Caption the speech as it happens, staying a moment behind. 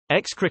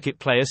Ex-cricket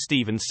player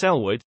Stephen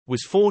Selwood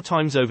was 4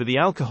 times over the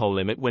alcohol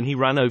limit when he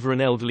ran over an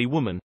elderly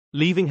woman,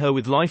 leaving her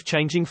with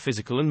life-changing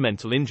physical and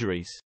mental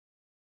injuries.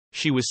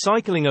 She was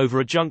cycling over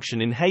a junction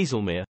in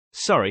Haslemere,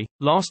 Surrey,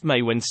 last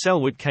May when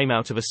Selwood came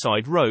out of a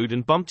side road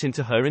and bumped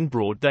into her in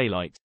broad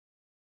daylight.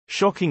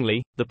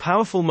 Shockingly, the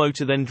powerful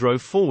motor then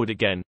drove forward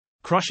again,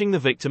 crushing the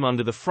victim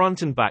under the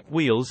front and back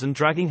wheels and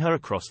dragging her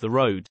across the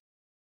road.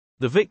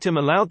 The victim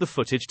allowed the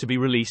footage to be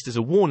released as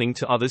a warning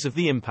to others of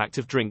the impact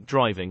of drink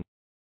driving.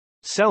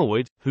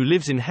 Selwood, who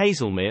lives in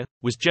Haslemere,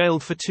 was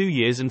jailed for 2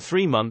 years and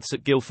 3 months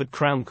at Guildford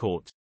Crown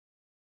Court.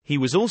 He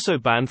was also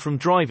banned from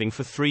driving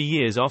for 3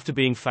 years after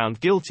being found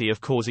guilty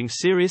of causing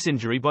serious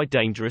injury by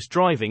dangerous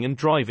driving and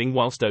driving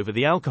whilst over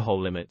the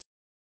alcohol limit.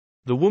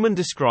 The woman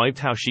described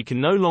how she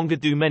can no longer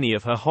do many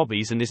of her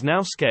hobbies and is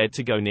now scared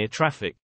to go near traffic.